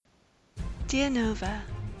Dear Nova,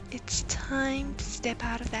 it's time to step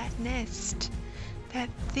out of that nest, that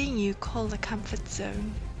thing you call the comfort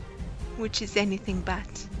zone, which is anything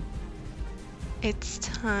but. It's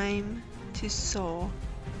time to soar.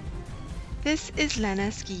 This is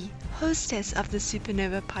Lana Ski, hostess of the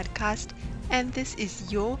Supernova podcast, and this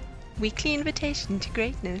is your weekly invitation to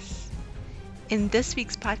greatness. In this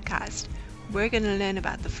week's podcast, we're going to learn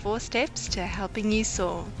about the 4 steps to helping you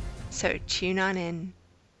soar. So tune on in.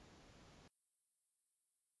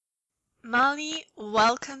 Molly,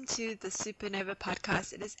 welcome to the Supernova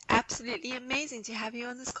podcast. It is absolutely amazing to have you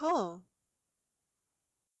on this call.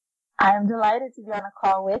 I'm delighted to be on a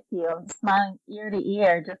call with you. I'm smiling ear to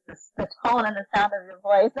ear, just the tone and the sound of your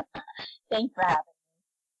voice. Thanks for having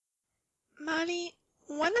me. Molly,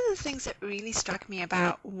 one of the things that really struck me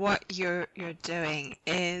about what you're doing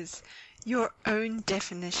is your own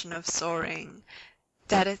definition of soaring,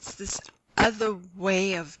 that it's this other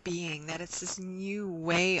way of being, that it's this new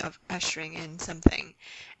way of ushering in something.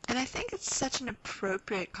 And I think it's such an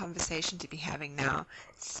appropriate conversation to be having now,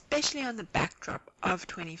 especially on the backdrop of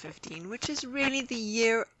 2015, which is really the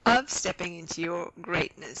year of stepping into your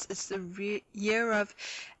greatness. It's the year of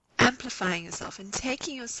amplifying yourself and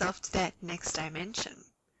taking yourself to that next dimension.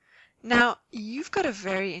 Now, you've got a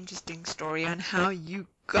very interesting story on how you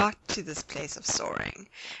got to this place of soaring,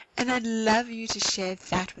 and I'd love you to share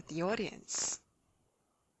that with the audience.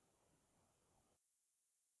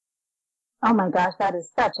 Oh my gosh, that is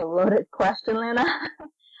such a loaded question, Lana.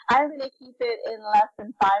 I'm going to keep it in less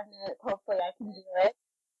than 5 minutes. Hopefully I can do it.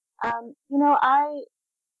 I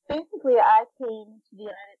came to the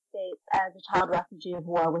United States as a child refugee of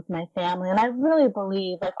war with my family, and I really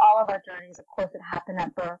believe, like all of our journeys, of course, it happened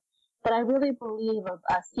at birth, but I really believe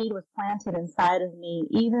a seed was planted inside of me,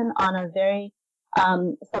 even on a very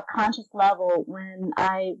subconscious level, when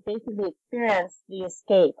I basically experienced the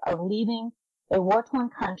escape of leaving a war-torn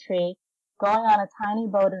country, going on a tiny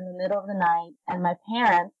boat in the middle of the night, and my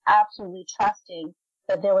parents absolutely trusting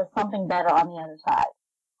that there was something better on the other side.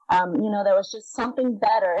 There was just something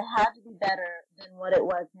better. It had to be better than what it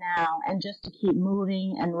was now, and just to keep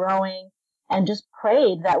moving and rowing, and just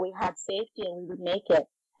prayed that we had safety and we would make it.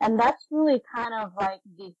 And that's really kind of like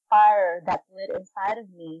the fire that's lit inside of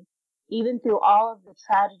me, even through all of the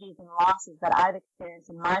tragedies and losses that I've experienced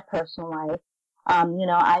in my personal life.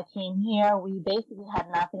 I came here. We basically had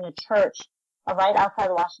nothing. A church right outside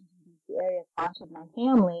the Washington, D.C. area sponsored my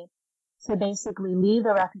family to basically leave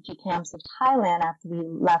the refugee camps of Thailand after we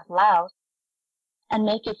left Laos and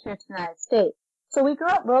make it here to the United States. So we grew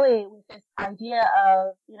up really with this idea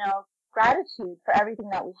of, gratitude for everything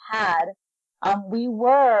that we had. We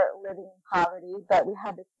were living in poverty, but we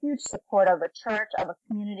had this huge support of a church, of a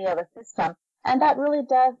community, of a system. And that really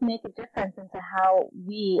does make a difference into how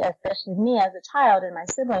we, especially me as a child and my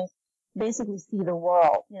siblings, basically see the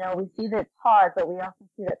world. We see that it's hard, but we also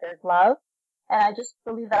see that there's love. And I just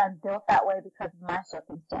believe that I'm built that way because of my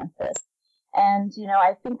circumstances. And,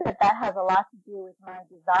 I think that has a lot to do with my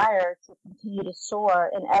desire to continue to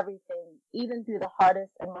soar in everything, even through the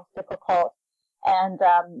hardest and most difficult and,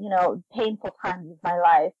 painful times of my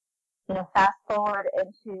life. Fast forward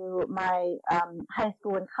into my high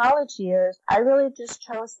school and college years, I really just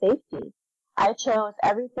chose safety. I chose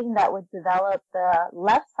everything that would develop the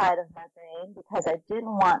left side of my brain because I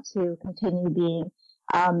didn't want to continue being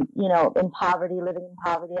in poverty, living in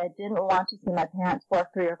poverty. I didn't want to see my parents work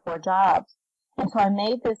 3 or 4 jobs. And so I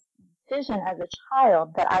made this decision as a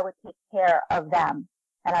child that I would take care of them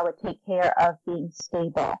and I would take care of being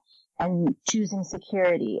stable and choosing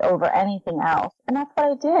security over anything else. And that's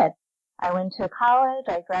what I did. I went to college.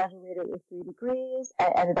 I graduated with 3 degrees.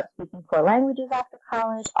 I ended up speaking 4 languages after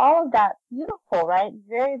college. All of that, beautiful, right?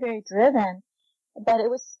 Very, very driven. But it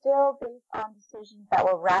was still based on decisions that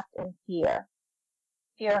were wrapped in fear.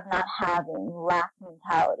 Fear of not having, lack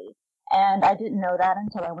mentality. And I didn't know that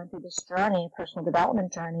until I went through this journey, personal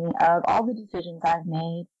development journey, of all the decisions I've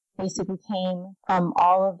made basically came from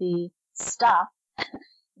all of the stuff,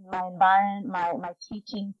 my environment, my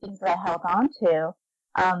teaching, things that I held on to,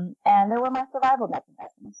 and they were my survival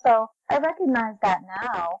mechanisms. So I recognize that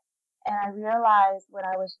now, and I realized when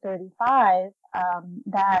I was 35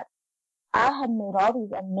 that I had made all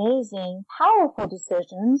these amazing, powerful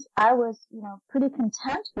decisions. I was, pretty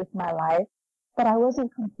content with my life, but I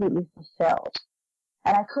wasn't completely fulfilled.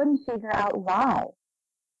 And I couldn't figure out why.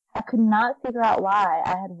 I could not figure out why.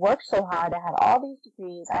 I had worked so hard. I had all these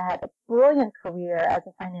degrees. I had a brilliant career as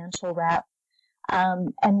a financial rep.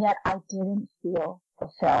 And yet I didn't feel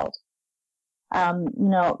fulfilled.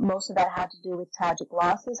 Most of that had to do with tragic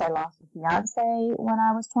losses. I lost a fiance when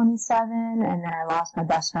I was 27, and then I lost my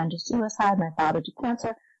best friend to suicide, my father to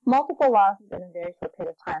cancer. multiple losses in a very short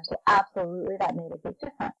period of time. So absolutely that made a big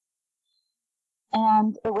difference.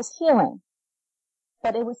 And it was healing.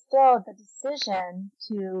 But it was still the decision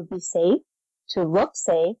to be safe, to look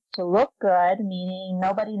good, meaning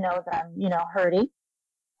nobody knows that I'm, hurting.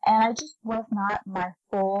 And I just was not my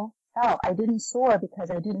full self. I didn't soar because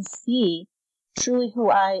I didn't see truly who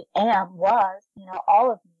I was,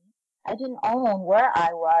 all of me. I didn't own where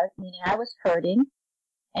I was, meaning I was hurting.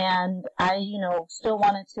 And I, still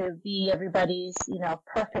wanted to be everybody's,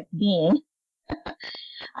 perfect being.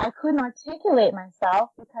 I couldn't articulate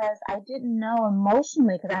myself because I didn't know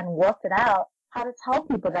emotionally, because I hadn't worked it out, how to tell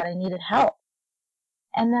people that I needed help.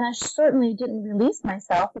 And then I certainly didn't release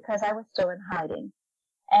myself because I was still in hiding.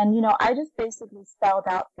 And, I just basically spelled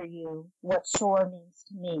out for you what SOAR means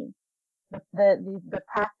to me. The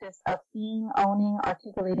practice of seeing, owning,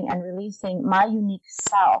 articulating, and releasing my unique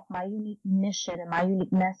self, my unique mission, and my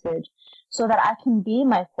unique message so that I can be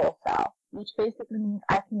my full self, which basically means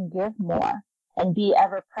I can give more and be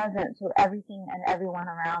ever present to everything and everyone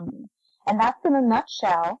around me. And that's in a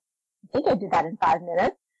nutshell. I think I did that in 5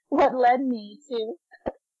 minutes. What led me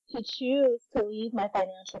to choose to leave my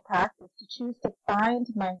financial practice, to choose to find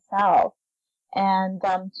myself, and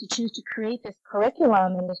to choose to create this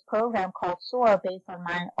curriculum and this program called SOAR based on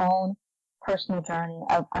my own personal journey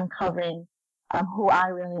of uncovering who I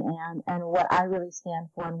really am and what I really stand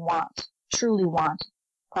for and truly want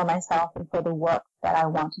for myself and for the work that I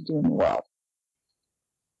want to do in the world.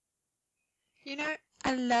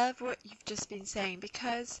 I love what you've just been saying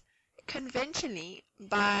because conventionally,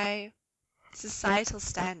 by societal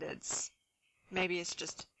standards, maybe it's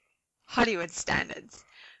just Hollywood standards,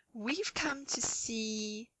 we've come to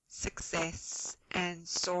see success and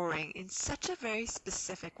soaring in such a very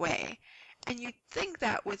specific way. And you'd think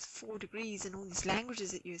that with 4 degrees and all these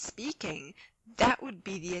languages that you're speaking, that would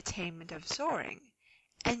be the attainment of soaring.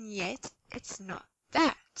 And yet, it's not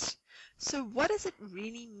that. So what does it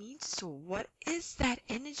really mean to soar? What is that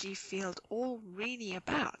energy field all really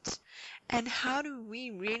about? And how do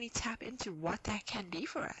we really tap into what that can be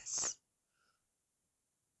for us?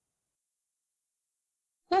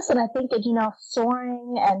 Yes, and I think that,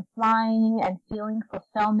 soaring and flying and feeling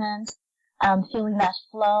fulfillment, feeling that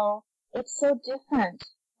flow, it's so different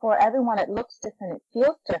for everyone. It looks different. It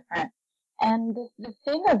feels different. And the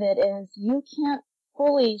thing of it is you can't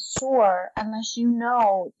fully soar unless you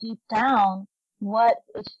know deep down what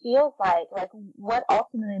it feels like what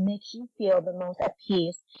ultimately makes you feel the most at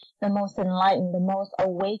peace, the most enlightened, the most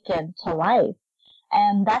awakened to life.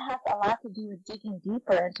 And that has a lot to do with digging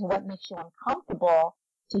deeper into what makes you uncomfortable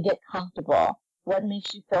to get comfortable, what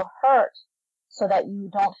makes you feel hurt so that you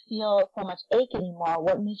don't feel so much ache anymore,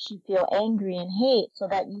 what makes you feel angry and hate so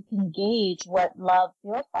that you can gauge what love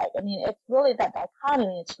feels like. I mean, it's really that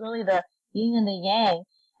dichotomy. It's really the yin and the yang.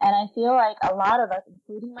 And I feel like a lot of us,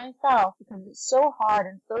 including myself, because it's so hard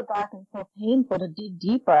and so dark and so painful to dig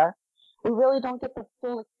deeper, we really don't get the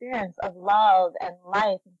full experience of love and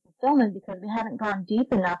life and fulfillment because we haven't gone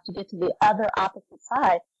deep enough to get to the other opposite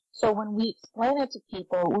side. So when we explain it to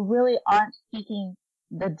people, we really aren't speaking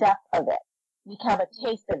the depth of it. We have a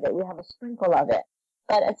taste of it. We have a sprinkle of it.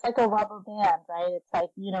 But it's like a rubber band, right? It's like,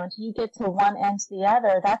 until you get to one end to the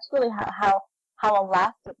other, that's really how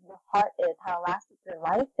elastic your heart is, how elastic your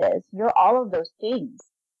life is. You're all of those things.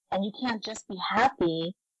 And you can't just be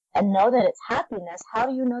happy and know that it's happiness. How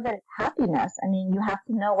do you know that it's happiness? I mean, you have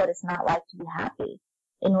to know what it's not like to be happy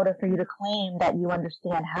in order for you to claim that you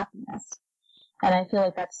understand happiness. And I feel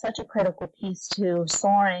like that's such a critical piece to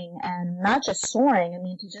soaring, and not just soaring, I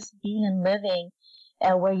mean, to just being and living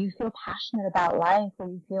where you feel passionate about life, where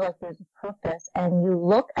you feel like there's a purpose, and you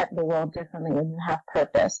look at the world differently when you have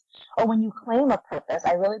purpose, or when you claim a purpose.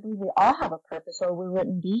 I really believe we all have a purpose, or we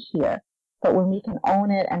wouldn't be here. But when we can own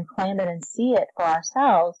it and claim it and see it for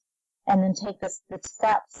ourselves, and then take the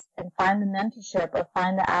steps and find the mentorship or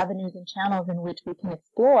find the avenues and channels in which we can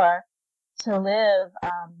explore to live,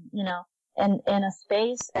 in a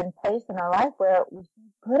space and place in our life where we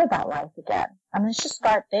feel good about life again. I mean, let's just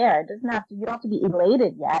start there. You don't have to be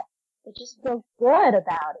elated yet, but just feel good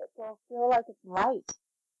about it. Feel like it's light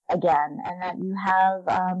again, and that you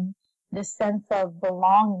have this sense of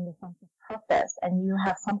belonging, this sense of purpose, and you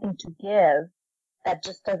have something to give that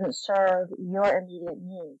just doesn't serve your immediate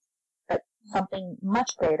needs, but something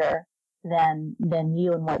much greater than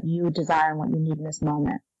you and what you desire and what you need in this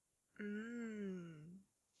moment.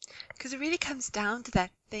 Because it really comes down to that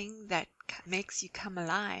thing that makes you come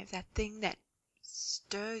alive, that thing that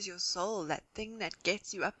stirs your soul, that thing that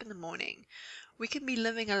gets you up in the morning. We can be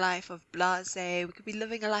living a life of blasé, we could be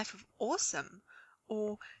living a life of awesome,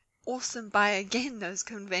 or awesome by, again, those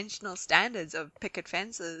conventional standards of picket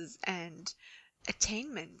fences and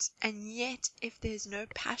attainment. And yet, if there's no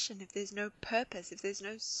passion, if there's no purpose, if there's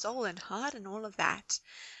no soul and heart and all of that,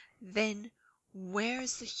 then where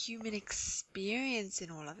is the human experience in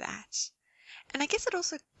all of that? And I guess it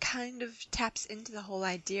also kind of taps into the whole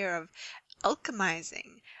idea of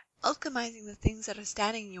alchemizing the things that are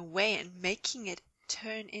standing in your way and making it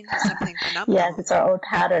turn into something phenomenal. Yes, it's our old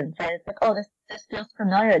patterns, right? It's like, oh, this feels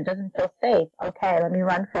familiar. It doesn't feel safe. Okay, let me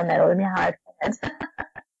run from it, or let me hide from it.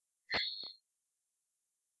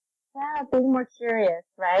 Yeah, being more curious,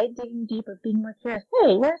 right? Digging deeper, being more curious.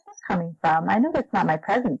 Hey, where's this coming from? I know that's not my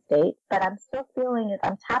present state, but I'm still feeling it.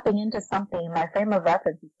 I'm tapping into something. My frame of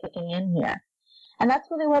reference is kicking in here. And that's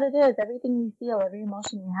really what it is. Everything we feel, every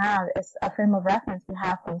emotion we have is a frame of reference we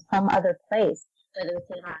have from some other place, whether it's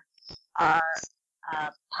in our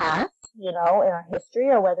past, in our history,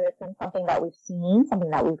 or whether it's in something that we've seen,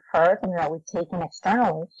 something that we've heard, something that we've taken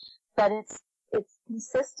externally. But it's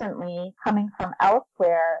consistently coming from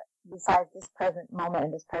elsewhere besides this present moment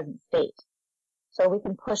and this present state. So we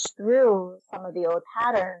can push through some of the old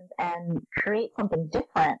patterns and create something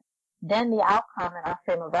different. Then the outcome in our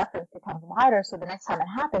frame of reference becomes wider, so the next time it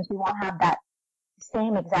happens, we won't have that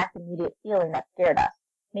same exact immediate feeling that scared us.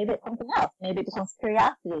 Maybe it's something else. Maybe it becomes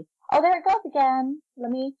curiosity. Oh, there it goes again.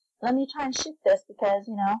 Let me try and shift this because,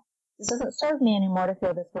 this doesn't serve me anymore to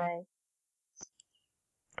feel this way.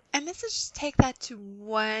 And let's just take that to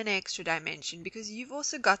one extra dimension, because you've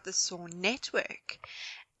also got the SOAR network.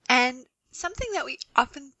 And something that we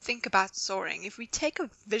often think about soaring, if we take a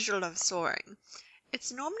visual of soaring,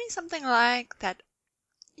 it's normally something like that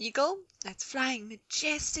eagle that's flying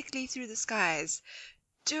majestically through the skies,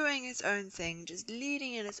 doing its own thing, just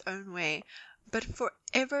leading in its own way, but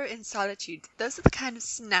forever in solitude. Those are the kind of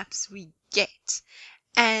snaps we get.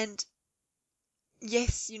 And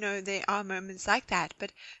yes, there are moments like that,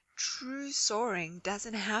 but true soaring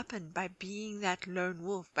doesn't happen by being that lone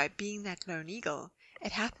wolf, by being that lone eagle.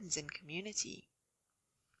 It happens in community.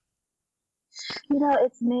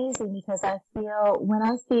 It's amazing because I feel when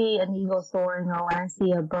I see an eagle soaring or when I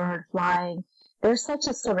see a bird flying, there's such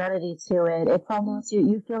a serenity to it. It's almost,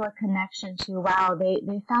 you feel a connection to, wow,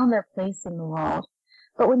 they found their place in the world.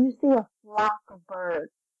 But when you see a flock of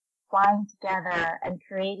birds flying together and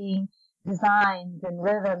creating designs and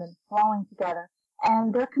rhythm and flowing together,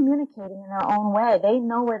 and they're communicating in their own way, they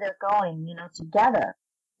know where they're going, together.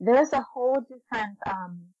 There's a whole different,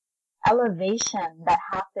 elevation that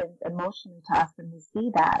happens emotionally to us when we see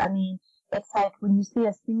that. I mean, it's like when you see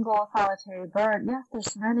a single solitary bird, yes,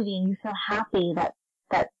 there's serenity and you feel happy that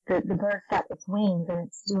the bird's got its wings and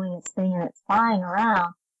it's doing its thing and it's flying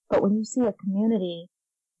around. But when you see a community,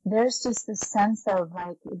 there's just this sense of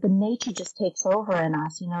like the nature just takes over in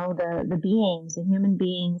us, the beings, the human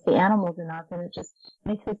beings, the animals in us, and it just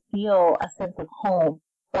makes us feel a sense of home.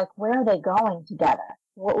 Like, where are they going together?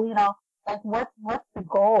 Like what's the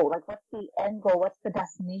goal? Like, what's the end goal? What's the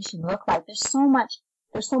destination look like? There's so much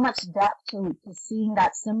depth to seeing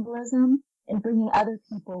that symbolism and bringing other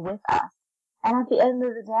people with us. And at the end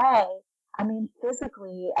of the day, I mean,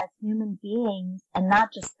 physically, as human beings, and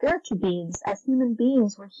not just spiritual beings, as human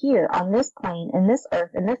beings, we're here on this plane, in this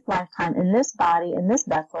earth, in this lifetime, in this body, in this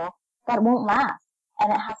vessel, that won't last.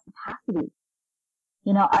 And it has capacity.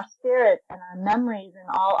 Our spirit and our memories and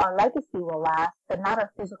all our legacy will last, but not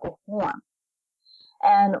our physical form.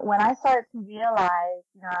 And when I started to realize,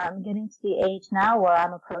 I'm getting to the age now where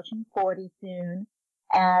I'm approaching 40 soon,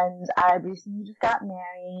 and I recently just got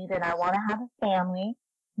married, and I want to have a family,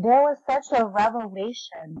 there was such a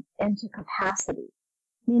revelation into capacity.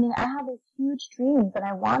 Meaning I have these huge dreams, and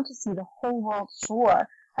I want to see the whole world soar.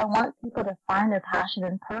 I want people to find their passion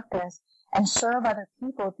and purpose and serve other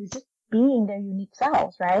people through just being their unique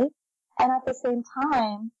selves, right? And at the same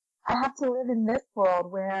time, I have to live in this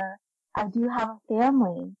world where I do have a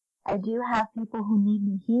family. I do have people who need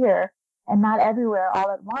me here and not everywhere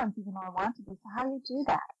all at once, even though I want to be. So how do you do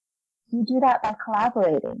that? You do that by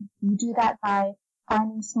collaborating. You do that by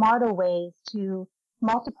finding smarter ways to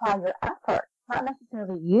multiply your effort. Not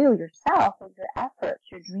necessarily you, yourself, but your efforts,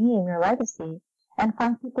 your dream, your legacy. And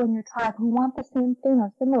find people in your tribe who want the same thing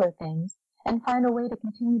or similar things. And find a way to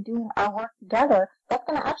continue doing our work together that's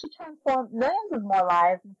going to actually transform millions of more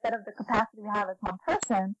lives instead of the capacity we have as one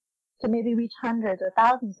person to maybe reach hundreds or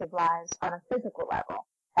thousands of lives on a physical level.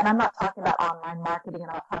 And I'm not talking about online marketing, and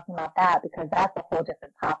I'm not talking about that because that's a whole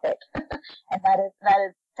different topic. And that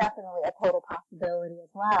is definitely a total possibility as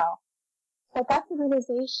well. But that's a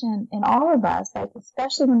realization in all of us, like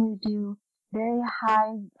especially when we do very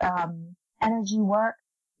high energy work,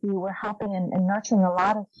 we're helping and nurturing a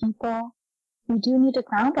lot of people. we do need to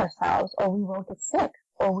ground ourselves or we will get sick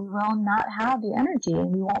or we will not have the energy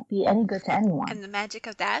and we won't be any good to anyone. And the magic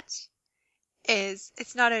of that is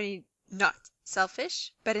it's not only not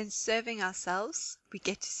selfish, but in serving ourselves, we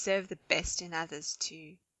get to serve the best in others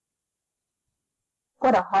too.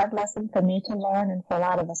 What a hard lesson for me to learn and for a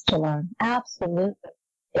lot of us to learn. Absolutely.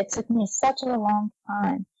 It took me such a long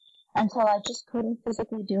time until I just couldn't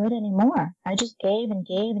physically do it anymore. I just gave and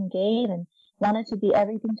gave and gave and wanted to be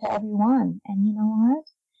everything to everyone. And you know what?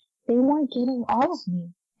 They weren't getting all of me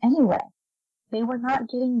anyway. They were not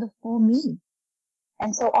getting the full me.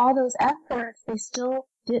 And so all those efforts, they still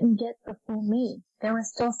didn't get the full me. There was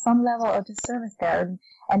still some level of disservice there.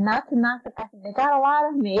 And not to knock the fact that they got a lot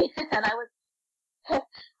of me, and I was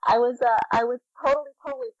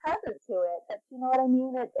totally present to it. But you know what I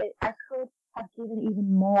mean? I could have given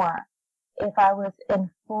even more if I was in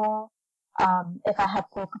full, if I had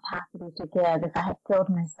full capacity to give, if I had filled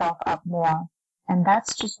myself up more. And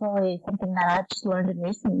that's just really something that I've just learned in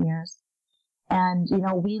recent years. And, you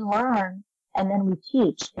know, we learn and then we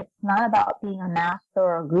teach. It's not about being a master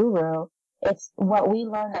or a guru. It's what we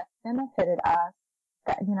learn that's benefited us,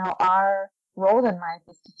 that, you know, our role in life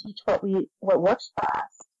is to teach what works for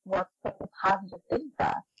us, what's the positive thing for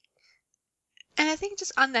us. And I think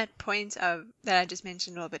just on that point of that I just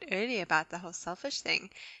mentioned a little bit earlier about the whole selfish thing,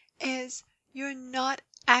 is you're not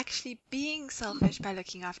actually being selfish by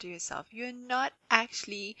looking after yourself. You're not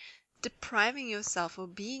actually depriving yourself or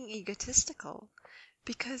being egotistical,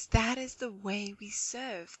 because that is the way we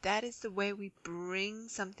serve. That is the way we bring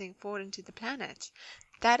something forward into the planet.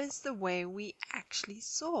 That is the way we actually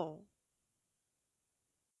soar.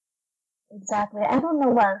 Exactly. I don't know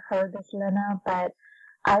where I heard this, Lena, but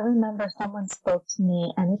I remember someone spoke to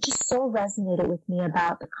me and it just so resonated with me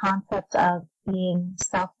about the concept of being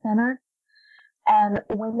self-centered. And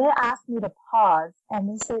when they asked me to pause and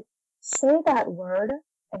they said, say that word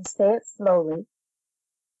and say it slowly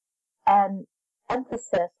and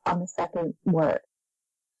emphasis on the second word.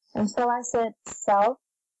 And so I said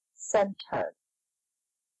self-centered.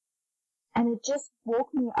 And it just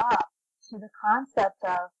woke me up to the concept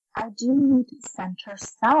of I do need to center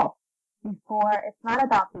self before. It's not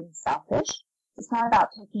about being selfish. It's not about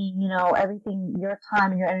taking, you know, everything, your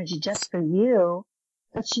time and your energy just for you.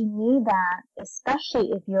 But you need that,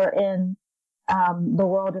 especially if you're in the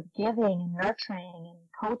world of giving and nurturing and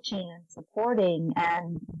coaching and supporting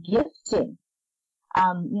and gifting.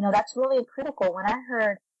 You know, that's really critical. When I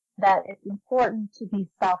heard that it's important to be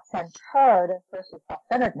self-centered versus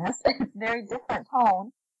self-centeredness, it's a very different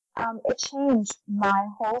tone. It changed my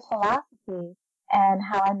whole philosophy and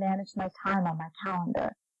how I managed my time on my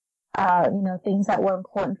calendar. You know, things that were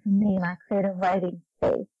important for me, my creative writing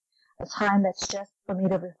space, a time that's just for me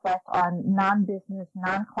to reflect on non-business,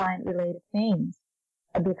 non-client related things,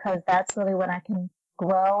 because that's really when I can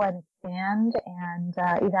grow and expand and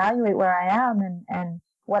evaluate where I am and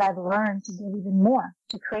what I've learned to give even more,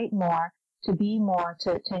 to create more, to be more,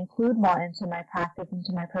 to include more into my practice,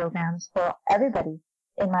 into my programs for everybody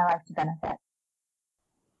in my life to benefit.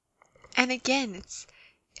 And again, it's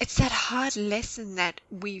that hard lesson that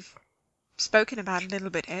we've spoken about a little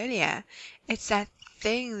bit earlier. It's that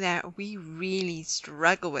thing that we really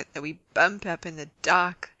struggle with, that we bump up in the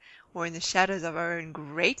dark or in the shadows of our own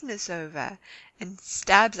greatness over, and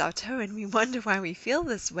stabs our toe, and we wonder why we feel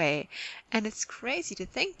this way. And it's crazy to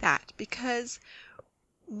think that, because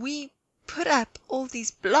we put up all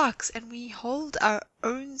these blocks and we hold our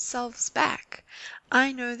own selves back.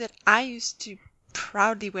 I know that I used to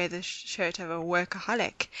proudly wear the shirt of a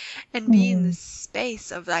workaholic and be in this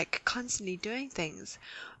space of like constantly doing things.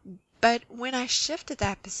 But when I shifted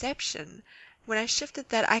that perception, when I shifted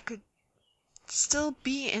that I could still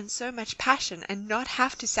be in so much passion and not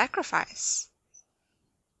have to sacrifice.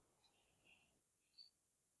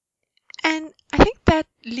 And I think that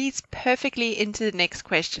leads perfectly into the next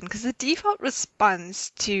question, because the default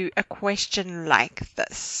response to a question like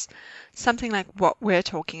this, something like what we're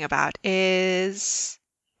talking about, is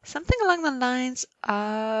something along the lines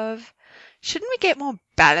of, shouldn't we get more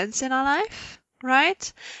balance in our life,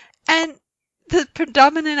 right? And the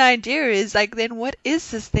predominant idea is like, then what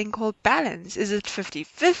is this thing called balance? Is it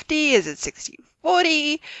 50-50? Is it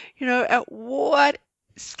 60-40? You know, at what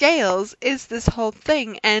scales is this whole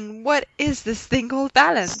thing, and what is this thing called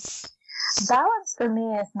balance? Balance for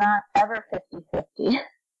me is not ever 50-50.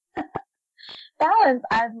 Balance,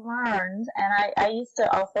 I've learned, and I used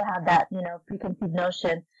to also have that, you know, preconceived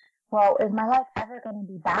notion, well, is my life ever going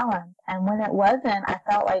to be balanced? And when it wasn't, I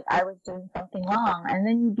felt like I was doing something wrong. And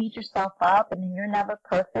then you beat yourself up, and then you're never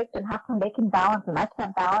perfect, and how come they can balance and I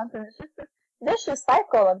can't balance? And it's just this vicious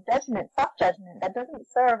cycle of judgment, self-judgment, that doesn't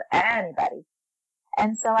serve anybody.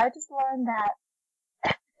 And so I just learned that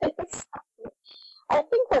I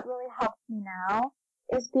think what really helps me now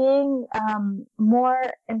is being more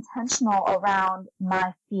intentional around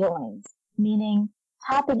my feelings, meaning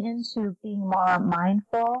tapping into being more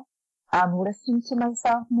mindful, listening to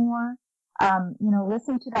myself more,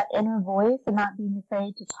 listening to that inner voice and not being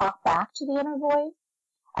afraid to talk back to the inner voice.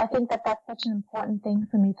 I think that that's such an important thing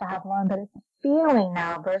for me to have learned, that it's a feeling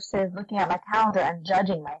now versus looking at my calendar and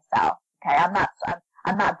judging myself. Okay, I'm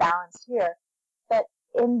not balanced here. But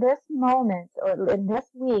in this moment or in this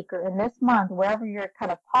week or in this month, wherever you're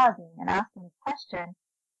kind of pausing and asking this question,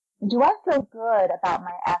 do I feel good about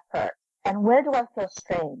my effort? And where do I feel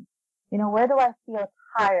strained? Where do I feel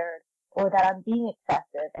tired or that I'm being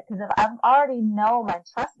excessive? Because if I already know and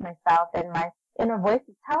trust myself and my inner voice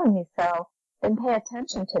is telling me so, then pay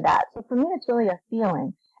attention to that. So for me, it's really a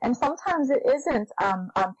feeling. And sometimes it isn't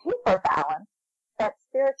on paper balance, but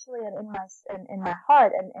spiritually and in my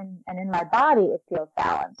heart and in my body, it feels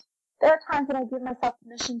balanced. There are times when I give myself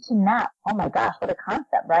permission to nap. Oh my gosh, what a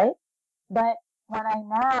concept, right? But when I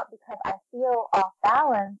nap because I feel off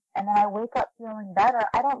balance and then I wake up feeling better,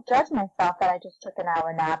 I don't judge myself that I just took an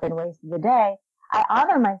hour nap and wasted the day. I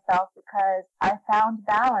honor myself because I found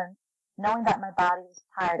balance knowing that my body was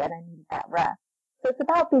tired and I needed that rest. So it's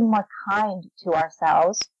about being more kind to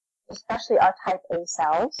ourselves, especially our type A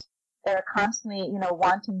selves. They're constantly,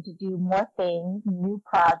 wanting to do more things, new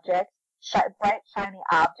projects, bright, shiny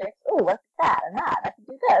objects. Oh, what's that and that? I can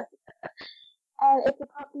do this. And it's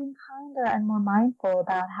about being kinder and more mindful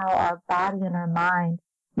about how our body and our mind,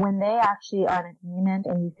 when they actually are in agreement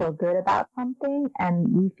and you feel good about something and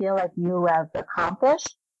you feel like you have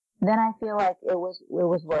accomplished, then I feel like it was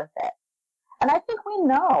worth it. And I think we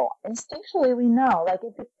know, instinctually we know, like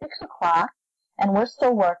if it's 6 o'clock and we're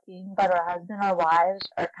still working, but our husband or wives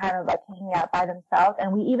are kind of like hanging out by themselves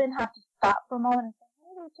and we even have to stop for a moment and say,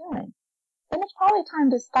 what are we doing? Then it's probably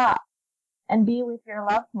time to stop and be with your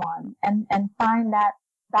loved one and find that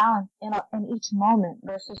balance in each moment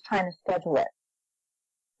versus trying to schedule it.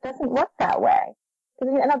 It doesn't work that way.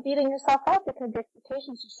 Because you end up beating yourself up because the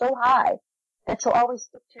expectations are so high that you'll always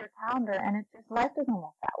stick to your calendar and it's just life doesn't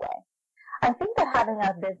work that way. I think that having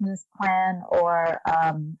a business plan or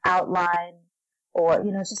outline or,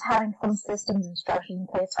 just having some systems and structures in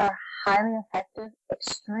place are highly effective,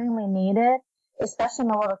 extremely needed, especially in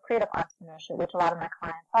the world of creative entrepreneurship, which a lot of my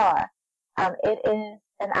clients are. It is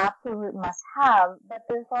an absolute must-have, but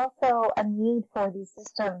there's also a need for these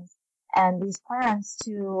systems and these plans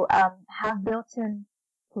to have built-in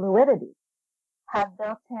fluidity, have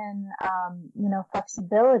built-in,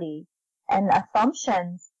 flexibility and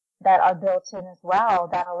assumptions that are built in as well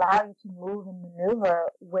that allow you to move and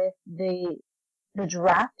maneuver with the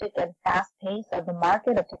drastic and fast pace of the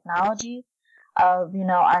market of technology, of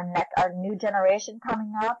our new generation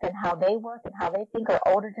coming up and how they work and how they think, our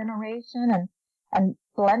older generation, and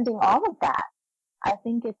blending all of that. I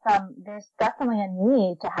think it's there's definitely a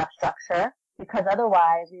need to have structure because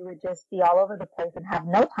otherwise we would just be all over the place and have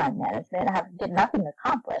no time management and get nothing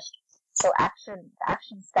accomplished. So action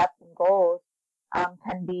steps and goals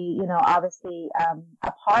can be, obviously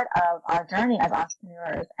a part of our journey as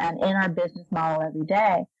entrepreneurs and in our business model every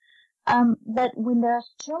day. But when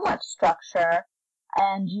there's too much structure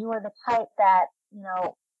and you are the type that,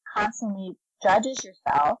 constantly judges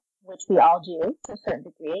yourself, which we all do to a certain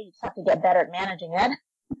degree, you just have to get better at managing it,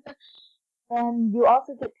 then you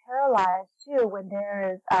also get paralyzed too when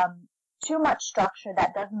there is too much structure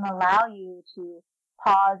that doesn't allow you to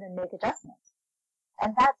pause and make adjustments.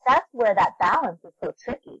 And that's where that balance is so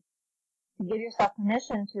tricky. To give yourself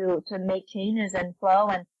permission to make changes and flow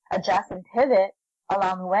and adjust and pivot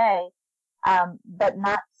along the way, but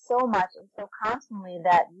not so much and so constantly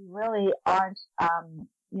that you really aren't,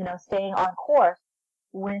 staying on course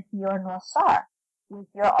with your North Star, with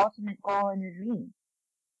your ultimate goal and your dream.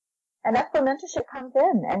 And that's where mentorship comes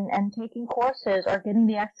in and taking courses or getting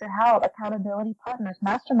the extra help, accountability partners,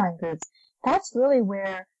 mastermind groups. That's really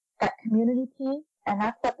where that community piece, and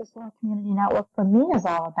that's what the Soar Community Network for me is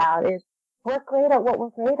all about, is we're great at what we're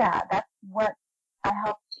great at. That's what I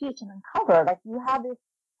help teach and uncover. Like you have these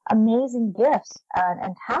amazing gifts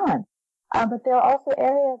and talent, but there are also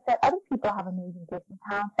areas that other people have amazing gifts and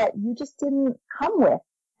talent that you just didn't come with.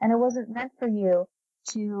 And it wasn't meant for you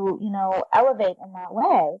to, elevate in that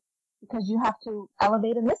way because you have to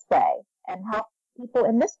elevate in this way and help people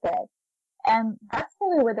in this way. And that's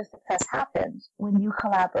really where the success happens, when you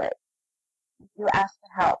collaborate, you ask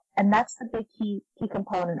for help. And that's the big key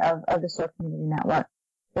component of the Soar Community Network.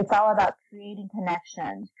 It's all about creating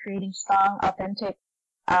connections, creating strong, authentic,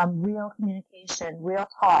 real communication, real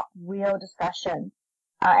talk, real discussion,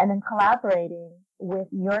 and then collaborating with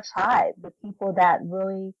your tribe, with people that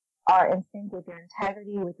really are in sync with your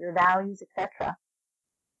integrity, with your values, etc.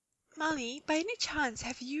 Molly, by any chance,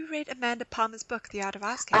 have you read Amanda Palmer's book, The Art of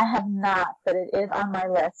I Asking? have not, but it is on my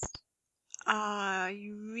list.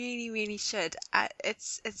 You really, really should.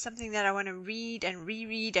 It's something that I want to read and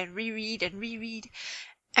reread and reread and reread,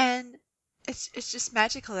 and it's just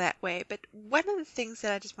magical that way. But one of the things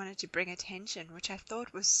that I just wanted to bring attention, which I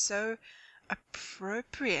thought was so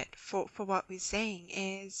appropriate for what we're saying,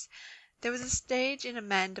 is there was a stage in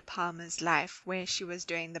Amanda Palmer's life where she was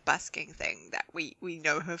doing the busking thing that we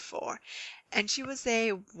know her for, and she was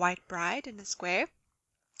a white bride in a square.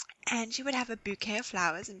 And she would have a bouquet of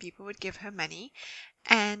flowers and people would give her money.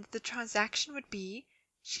 And the transaction would be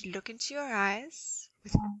she'd look into your eyes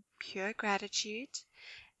with pure gratitude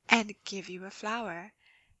and give you a flower.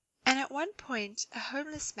 And at one point, a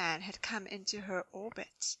homeless man had come into her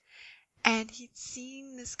orbit and he'd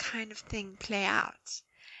seen this kind of thing play out.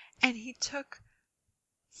 And he took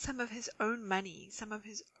some of his own money, some of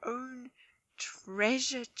his own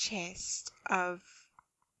treasure chest of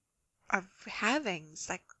havings,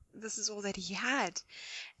 like this is all that he had.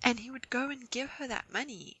 And he would go and give her that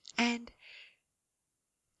money. And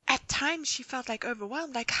at times she felt like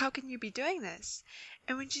overwhelmed, like, how can you be doing this?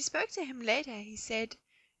 And when she spoke to him later, he said,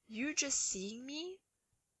 you just seeing me,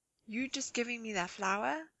 you just giving me that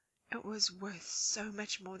flower, it was worth so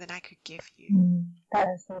much more than I could give you. That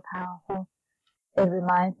is so powerful. It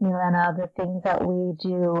reminds me, Lena, of the things that we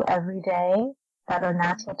do every day that are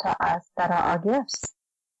natural to us, that are our gifts.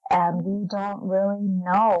 And we don't really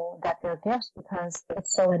know that they're gifts because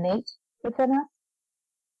it's so innate within us.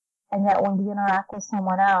 And yet when we interact with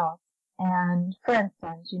someone else, and for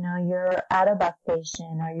instance, you're at a bus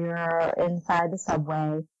station or you're inside the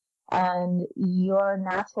subway, and your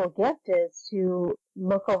natural gift is to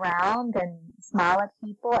look around and smile at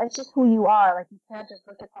people. It's just who you are. Like, you can't just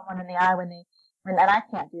look at someone in the eye and I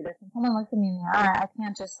can't do this. When someone looks at me in the eye, I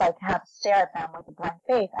can't just have to stare at them with a blank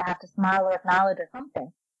face. I have to smile or acknowledge or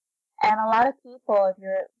something. And a lot of people,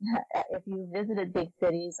 if you visited big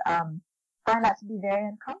cities, find that to be very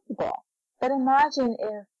uncomfortable. But imagine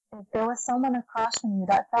if there was someone across from you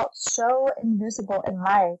that felt so invisible in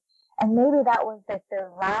life, and maybe that was like their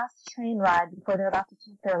last train ride before they're about to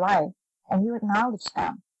take their life, and you acknowledge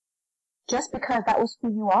them just because that was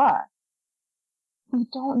who you are. We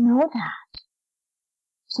don't know that.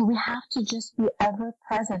 So we have to just be ever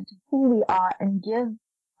present to who we are and give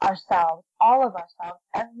ourselves, all of ourselves,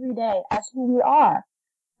 every day as who we are.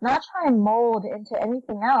 Not try and mold into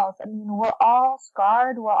anything else. I mean, we're all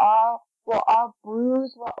scarred, we're all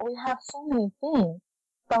bruised, we have so many things,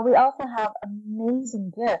 but we also have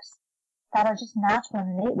amazing gifts that are just natural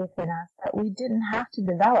and innate within us that we didn't have to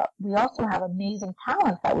develop. We also have amazing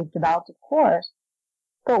talents that we've developed, of course,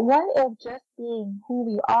 but what if just being who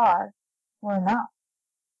we are were enough?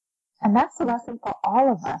 And that's the lesson for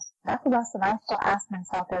all of us. That's the lesson I still ask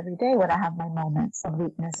myself every day when I have my moments of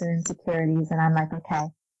weakness and insecurities, and I'm like, okay,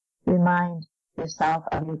 remind yourself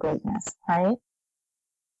of your greatness, right?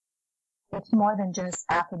 It's more than just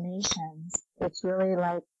affirmations. It's really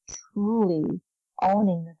like truly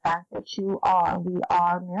owning the fact that we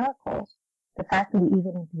are miracles. The fact that we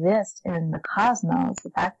even exist in the cosmos, the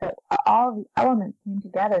fact that all the elements came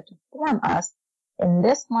together to form us in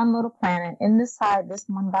this one little planet, in this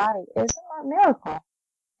one body, is a miracle.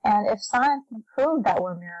 And if science can prove that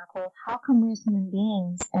we're miracles, how come we as human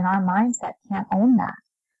beings in our mindset can't own that?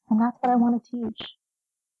 And that's what I want to teach.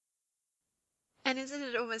 And isn't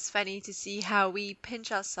it almost funny to see how we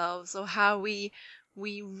pinch ourselves or how we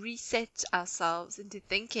reset ourselves into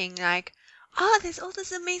thinking like, there's all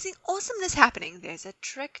this amazing awesomeness happening. There's a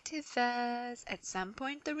trick to this. At some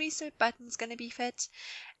point, the reset button's going to be fit.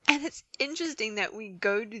 And it's interesting that we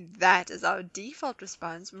go to that as our default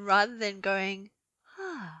response rather than going,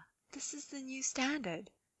 this is the new standard.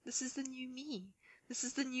 This is the new me. This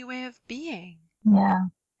is the new way of being. Yeah.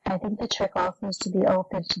 I think the trick also is to be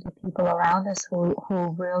open to the people around us who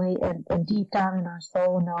really, and deep down in our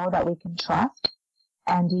soul, know that we can trust.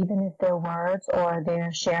 And even if their words or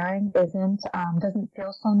their sharing doesn't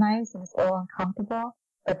feel so nice and it's all uncomfortable,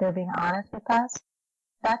 but they're being honest with us,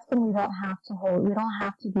 that's when we don't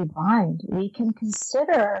have to be blind. We can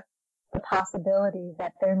consider the possibility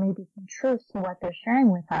that there may be some truth to what they're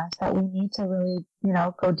sharing with us that we need to really,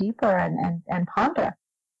 go deeper and ponder.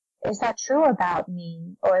 Is that true about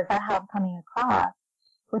me, or is that how I'm coming across?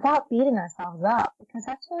 Without beating ourselves up, because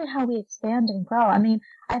that's really how we expand and grow. I mean,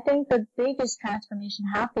 I think the biggest transformation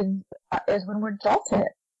happens is when we're jolted.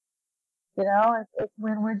 It's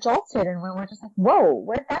when we're jolted and when we're just like, whoa,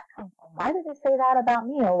 where did that come from? Why did they say that about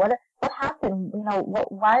me? Or what happened?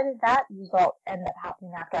 Why did that result end up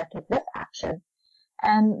happening after I took this action?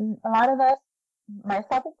 And a lot of us,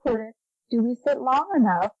 myself included, do we sit long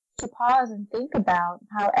enough to pause and think about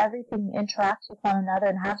how everything interacts with one another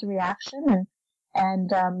and has a reaction and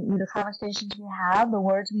the conversations we have, the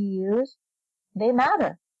words we use, they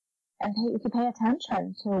matter. And to pay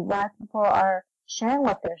attention to why people are sharing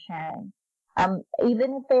what they're sharing.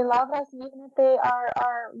 Even if they love us, even if they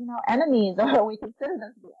are enemies, or we consider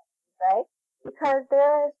them to be enemies, right? Because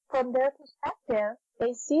from their perspective,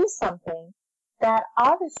 they see something that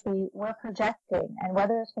obviously we're projecting, and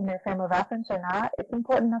whether it's from their frame of reference or not, it's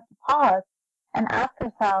important enough to pause and ask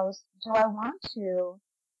ourselves, do I want to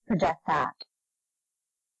project that?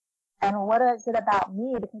 And what is it about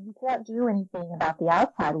me? Because you can't do anything about the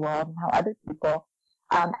outside world and how other people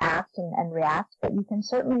act and react, but you can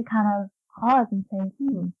certainly kind of pause and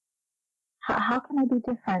say, how can I be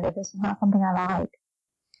different if this is not something I like?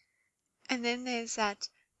 And then there's that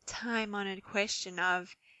time-honored question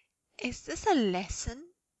of, is this a lesson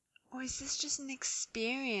or is this just an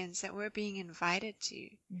experience that we're being invited to?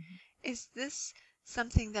 Mm-hmm. Is this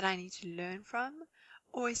something that I need to learn from?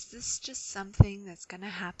 Or is this just something that's going to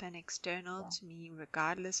happen external to me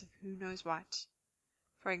regardless of who knows what?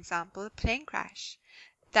 For example, a plane crash.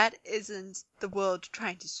 That isn't the world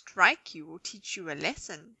trying to strike you or teach you a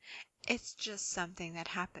lesson. It's just something that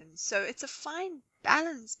happens. So it's a fine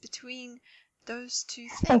balance between those two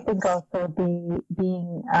I things. think also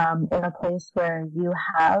being in a place where you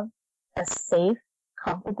have a safe,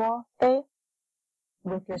 comfortable space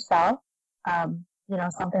with yourself,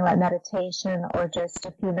 something like meditation or just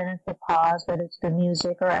a few minutes of pause, whether it's through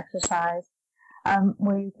music or exercise,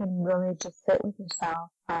 where you can really just sit with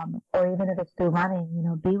yourself, or even if it's through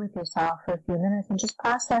running, be with yourself for a few minutes and just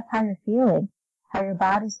process how you're feeling, how your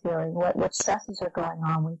body's feeling, what stresses are going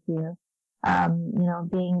on with you.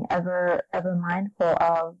 Being ever mindful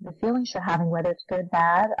of the feelings you're having, whether it's good,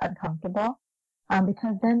 bad, uncomfortable,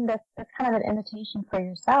 because then that's kind of an invitation for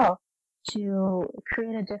yourself to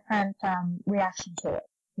create a different reaction to it.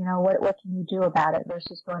 What can you do about it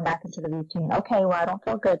versus going back into the routine? Okay, well, I don't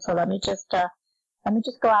feel good, so let me just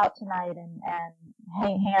go out tonight and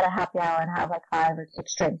hang out a happy hour and have like 5 or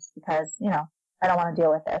 6 drinks because I don't want to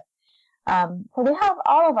deal with this. So we have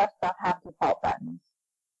all of our stuff have default buttons.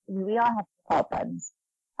 We all have default buttons,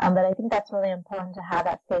 but I think that's really important to have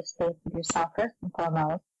that safe space with yourself first and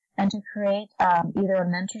foremost, and to create either a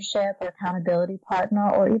mentorship or accountability partner,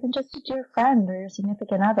 or even just a dear friend or your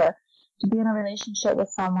significant other, to be in a relationship with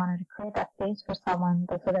someone or to create that space for someone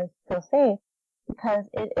so they feel safe. Because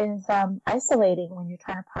it is isolating when you're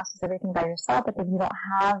trying to process everything by yourself, but then you don't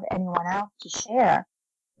have anyone else to share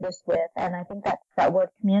this with. And I think that word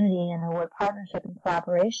community and the word partnership and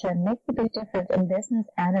collaboration makes a big difference in business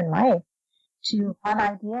and in life, to run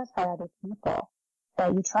ideas by other people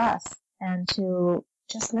that you trust and to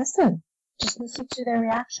just listen to their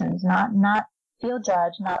reactions, not feel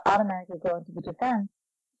judged, not automatically go into the defense,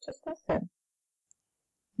 just listen.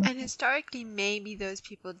 And historically, maybe those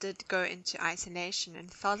people did go into isolation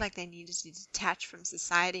and felt like they needed to detach from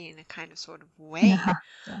society in a kind of sort of way. Yeah.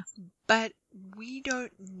 Yes. But we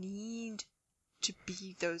don't need to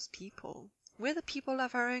be those people. We're the people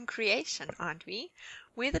of our own creation, aren't we?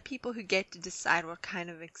 We're the people who get to decide what kind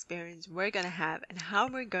of experience we're going to have and how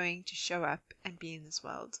we're going to show up and be in this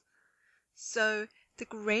world. So the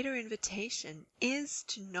greater invitation is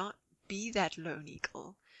to not be that lone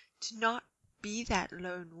eagle, to not be that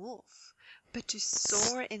lone wolf, but to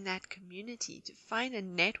soar in that community, to find a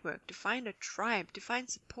network, to find a tribe, to find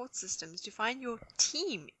support systems, to find your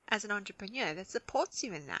team as an entrepreneur that supports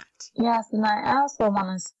you in that. Yes, and I also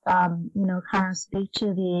want to, kind of speak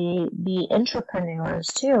to the entrepreneurs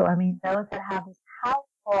too. I mean, those that have this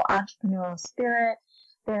powerful entrepreneurial spirit,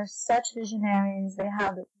 they're such visionaries, they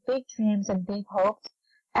have big dreams and big hopes,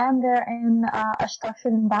 and they're in a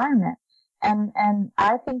structured environment. And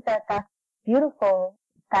I think that that's beautiful.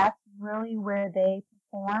 That's really where they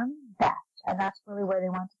perform best. And that's really where they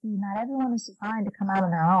want to be. Not everyone is designed to come out on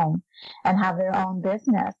their own and have their own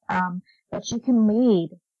business. But you can lead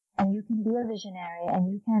and you can be a visionary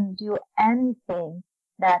and you can do anything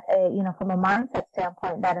that from a mindset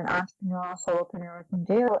standpoint that an entrepreneurial solopreneur can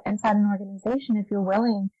do inside an organization if you're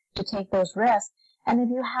willing to take those risks. And if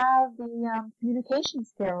you have the communication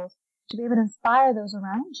skills to be able to inspire those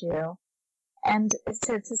around you, and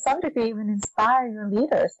to some degree even inspire your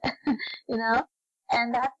leaders,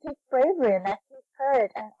 and that takes bravery and that takes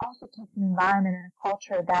courage, and it also takes an environment and a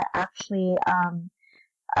culture that actually,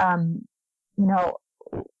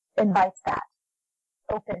 invites that,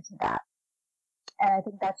 open to that. And I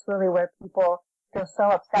think that's really where people feel so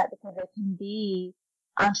upset, because they can be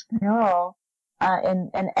entrepreneurial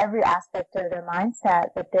in every aspect of their mindset,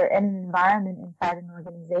 but they're in an environment inside an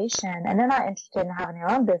organization, and they're not interested in having their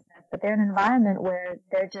own business, but they're in an environment where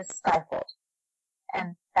they're just stifled.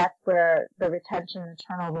 And that's where the retention and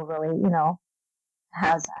turnover really,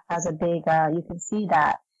 has a big, you can see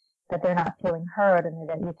that they're not feeling heard, and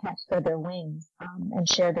that you can't spread their wings and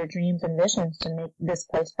share their dreams and visions to make this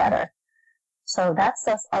place better. So that's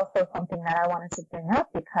just also something that I wanted to bring up,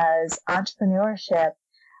 because entrepreneurship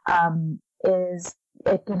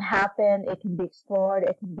it can happen, it can be explored,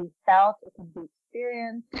 it can be felt, it can be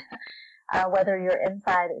experienced, whether you're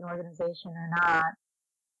inside an organization or not.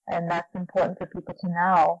 And that's important for people to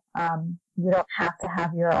know. You don't have to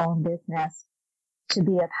have your own business to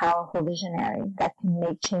be a powerful visionary that can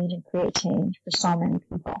make change and create change for so many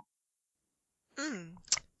people.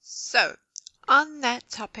 So, on that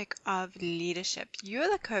topic of leadership, you're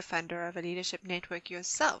the co-founder of a leadership network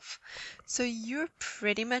yourself. So you're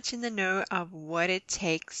pretty much in the know of what it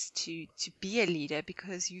takes to be a leader,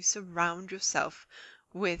 because you surround yourself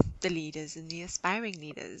with the leaders and the aspiring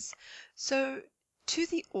leaders. So to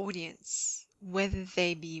the audience, whether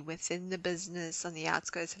they be within the business, on the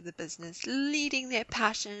outskirts of the business, leading their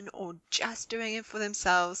passion, or just doing it for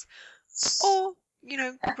themselves, or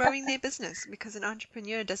growing their business, because an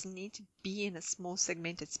entrepreneur doesn't need to be in a small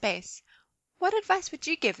segmented space, what advice would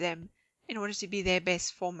you give them in order to be their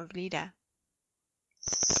best form of leader?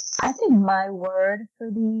 I think my word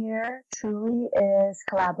for the year truly is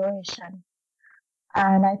collaboration.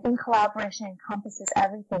 And I think collaboration encompasses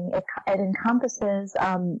everything. It encompasses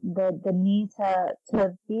the need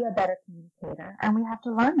to be a better communicator. And we have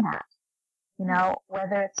to learn that,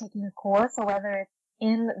 whether it's taking a course or whether it's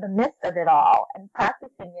in the midst of it all and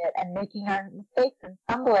practicing it and making our mistakes and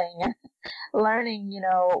stumbling and learning,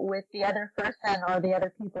 with the other person or the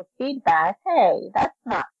other people's feedback. Hey, that's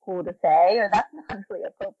not cool to say, or that's not really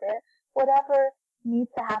appropriate. Whatever needs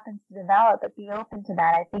to happen to develop, but be open to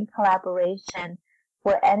that. I think collaboration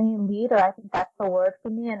for any leader, I think that's the word for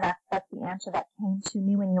me, and that's the answer that came to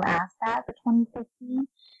me when you asked that for 2015.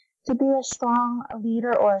 To be a strong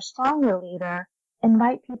leader or a stronger leader,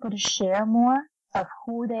 invite people to share more of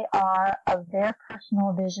who they are, of their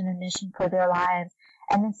personal vision and mission for their lives,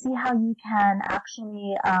 and then see how you can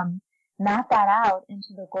actually map that out into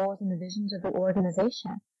the goals and the visions of the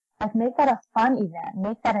organization. Like, make that a fun event,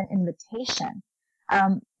 make that an invitation.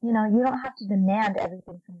 You don't have to demand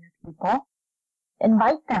everything from your people.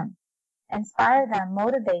 Invite them, inspire them,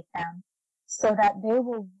 motivate them, so that they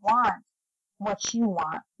will want what you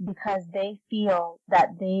want, because they feel that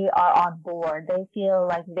they are on board. They feel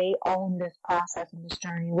like they own this process and this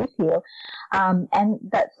journey with you.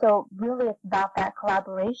 So really it's about that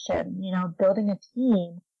collaboration, building a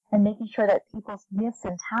team and making sure that people's gifts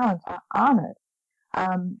and talents are honored.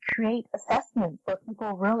 Create assessments where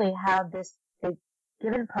people really have they've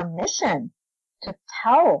given permission to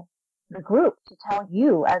tell the group, to tell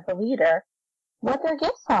you as a leader what their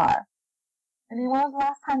gifts are. I mean, when was the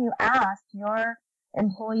last time you asked your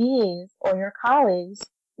employees or your colleagues,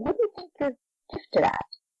 what do you think you're gifted at?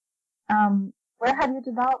 Where have you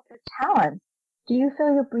developed your talents? Do you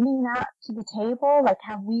feel you're bringing that to the table? Like,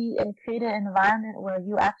 have we created an environment where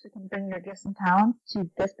you actually can bring your gifts and talents to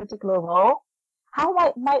this particular role? How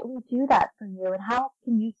might we do that for you, and how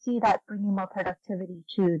can you see that bringing more productivity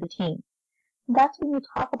to the team? That's when you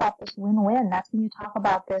talk about this win-win. That's when you talk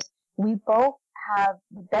about this. We both have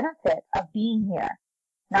the benefit of being here.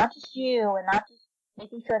 Not just you, and not just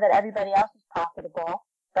making sure that everybody else is profitable,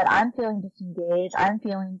 but I'm feeling disengaged. I'm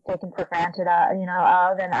feeling taken for granted,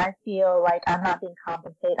 and I feel like I'm not being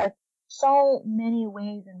compensated. There's so many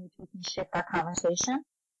ways in which we can shift our conversation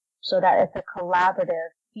so that it's a collaborative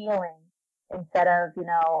feeling instead of,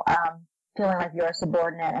 feeling like you're a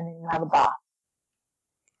subordinate and then you have a boss.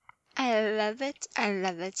 I love it. I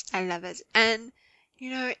love it. I love it. And,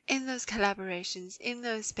 in those collaborations, in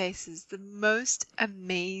those spaces, the most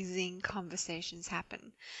amazing conversations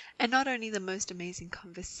happen. And not only the most amazing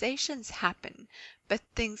conversations happen, but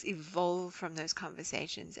things evolve from those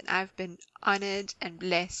conversations. And I've been honored and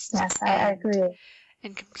blessed. Yes, I agree.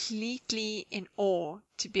 And completely in awe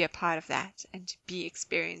to be a part of that and to be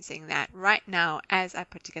experiencing that right now as I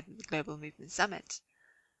put together the Global Movement Summit.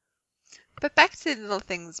 But back to the little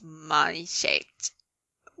things Mali shaped.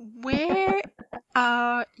 Where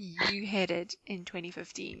are you headed in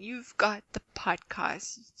 2015? You've got the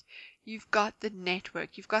podcast, you've got the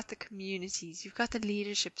network, you've got the communities, you've got the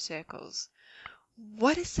leadership circles.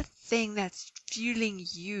 What is the thing that's fueling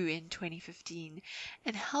you in 2015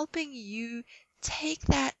 and helping you take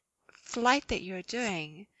that flight that you're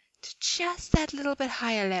doing to just that little bit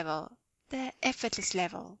higher level, the effortless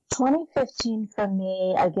level? 2015 for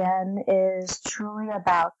me, again, is truly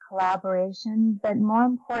about collaboration, but more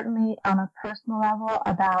importantly, on a personal level,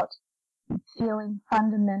 about feeling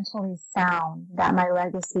fundamentally sound that my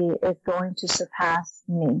legacy is going to surpass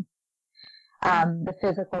me. The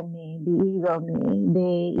physical me, the ego me,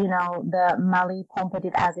 the Malie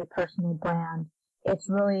Pompadit as a personal brand. It's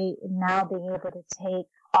really now being able to take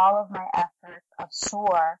all of my efforts of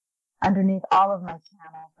SOAR underneath all of my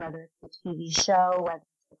channels, whether it's the TV show, whether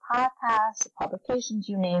it's the podcast, the publications,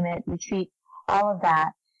 you name it, retreat, all of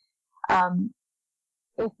that.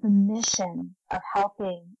 It's the mission of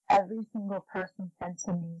helping every single person sent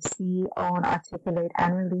to me see, own, articulate,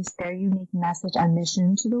 and release their unique message and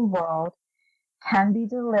mission to the world can be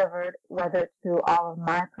delivered, whether it's through all of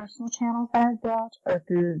my personal channels that I've built or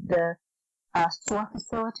through the SOAR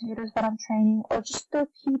facilitators that I'm training, or just through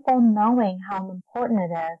people knowing how important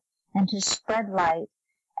it is and to spread light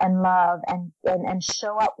and love and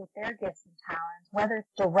show up with their gifts and talents, whether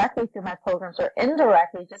it's directly through my programs or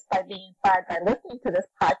indirectly just by being inspired by listening to this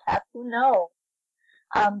podcast, who knows?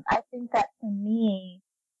 I think that for me,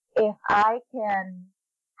 if I can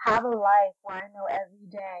have a life where I know every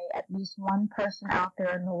day at least one person out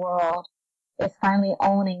there in the world is finally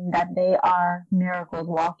owning that they are miracles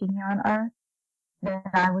walking here on earth, then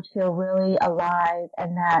I would feel really alive,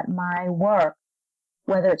 and that my work,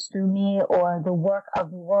 whether it's through me or the work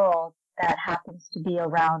of the world that happens to be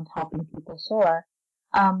around helping people soar,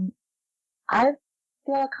 I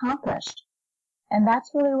feel accomplished. And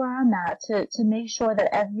that's really where I'm at, to make sure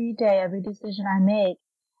that every day, every decision I make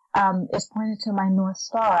is pointed to my North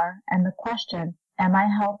Star and the question, am I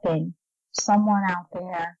helping someone out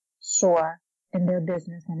there soar in their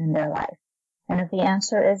business and in their life? And if the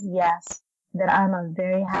answer is yes, then I'm a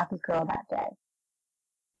very happy girl that day.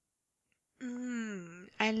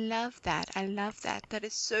 I love that. I love that. That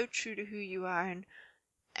is so true to who you are and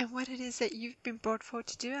what it is that you've been brought forward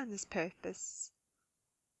to do on this purpose.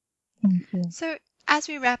 Thank you. So, as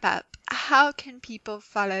we wrap up, how can people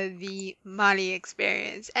follow the Malie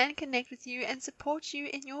experience and connect with you and support you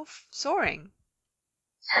in your soaring?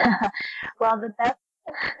 Well, the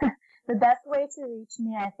best way to reach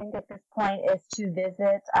me, I think, at this point is to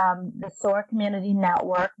visit the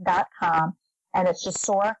SOARcommunitynetwork.com, and it's just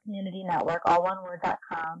SOAR Community Network, all one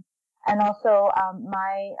word.com. And also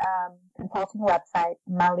my consulting website,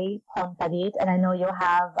 Malie Pompadit, and I know you'll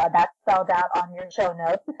have that spelled out on your show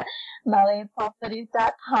notes,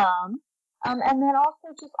 MaliePompadit.com. And then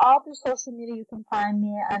also just all through social media, you can find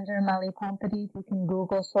me under Malie Pompadit. You can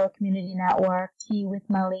Google SOAR Community Network, Tea with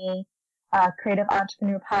Malie, Creative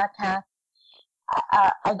Entrepreneur Podcast.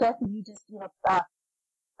 I guess if you just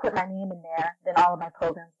put my name in there, then all of my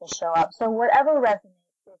programs will show up. So whatever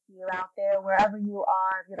resonates with you out there, wherever you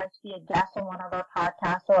are, if you'd like to be a guest on one of our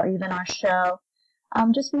podcasts or even our show,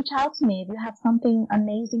 just reach out to me if you have something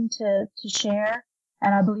amazing to share.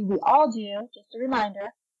 And I believe we all do, just a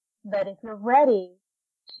reminder, that if you're ready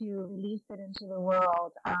to release it into the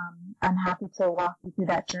world, I'm happy to walk you through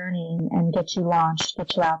that journey and get you launched,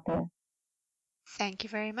 get you out there. Thank you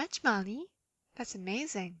very much, Malie. That's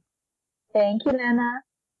amazing. Thank you, Lena.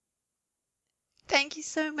 Thank you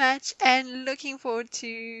so much, and looking forward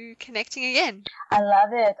to connecting again. I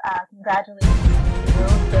love it. Congratulations to you,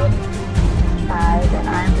 building a tribe, and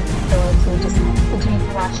I'm looking forward to just continue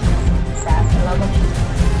to watch your success. I love what you're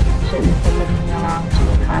doing. Appreciate you for bringing me along to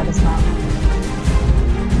your tribe as well.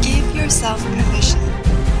 Give yourself permission.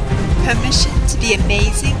 Permission to be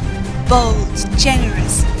amazing, bold,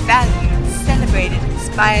 generous, valued, celebrated,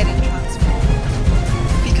 inspired, and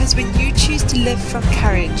transformed. Because when you choose to live from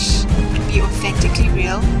courage and be authentically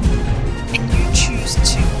real, and you choose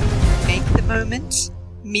to make the moment,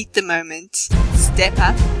 meet the moment, step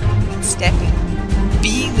up and step in,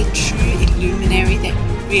 being the true illuminary that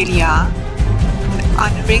you really are, but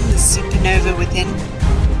honoring the supernova within,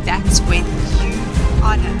 that's when you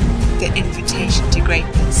honor the invitation to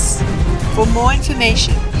greatness. For more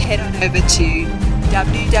information, head on over to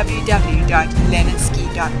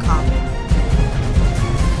www.lenaski.com.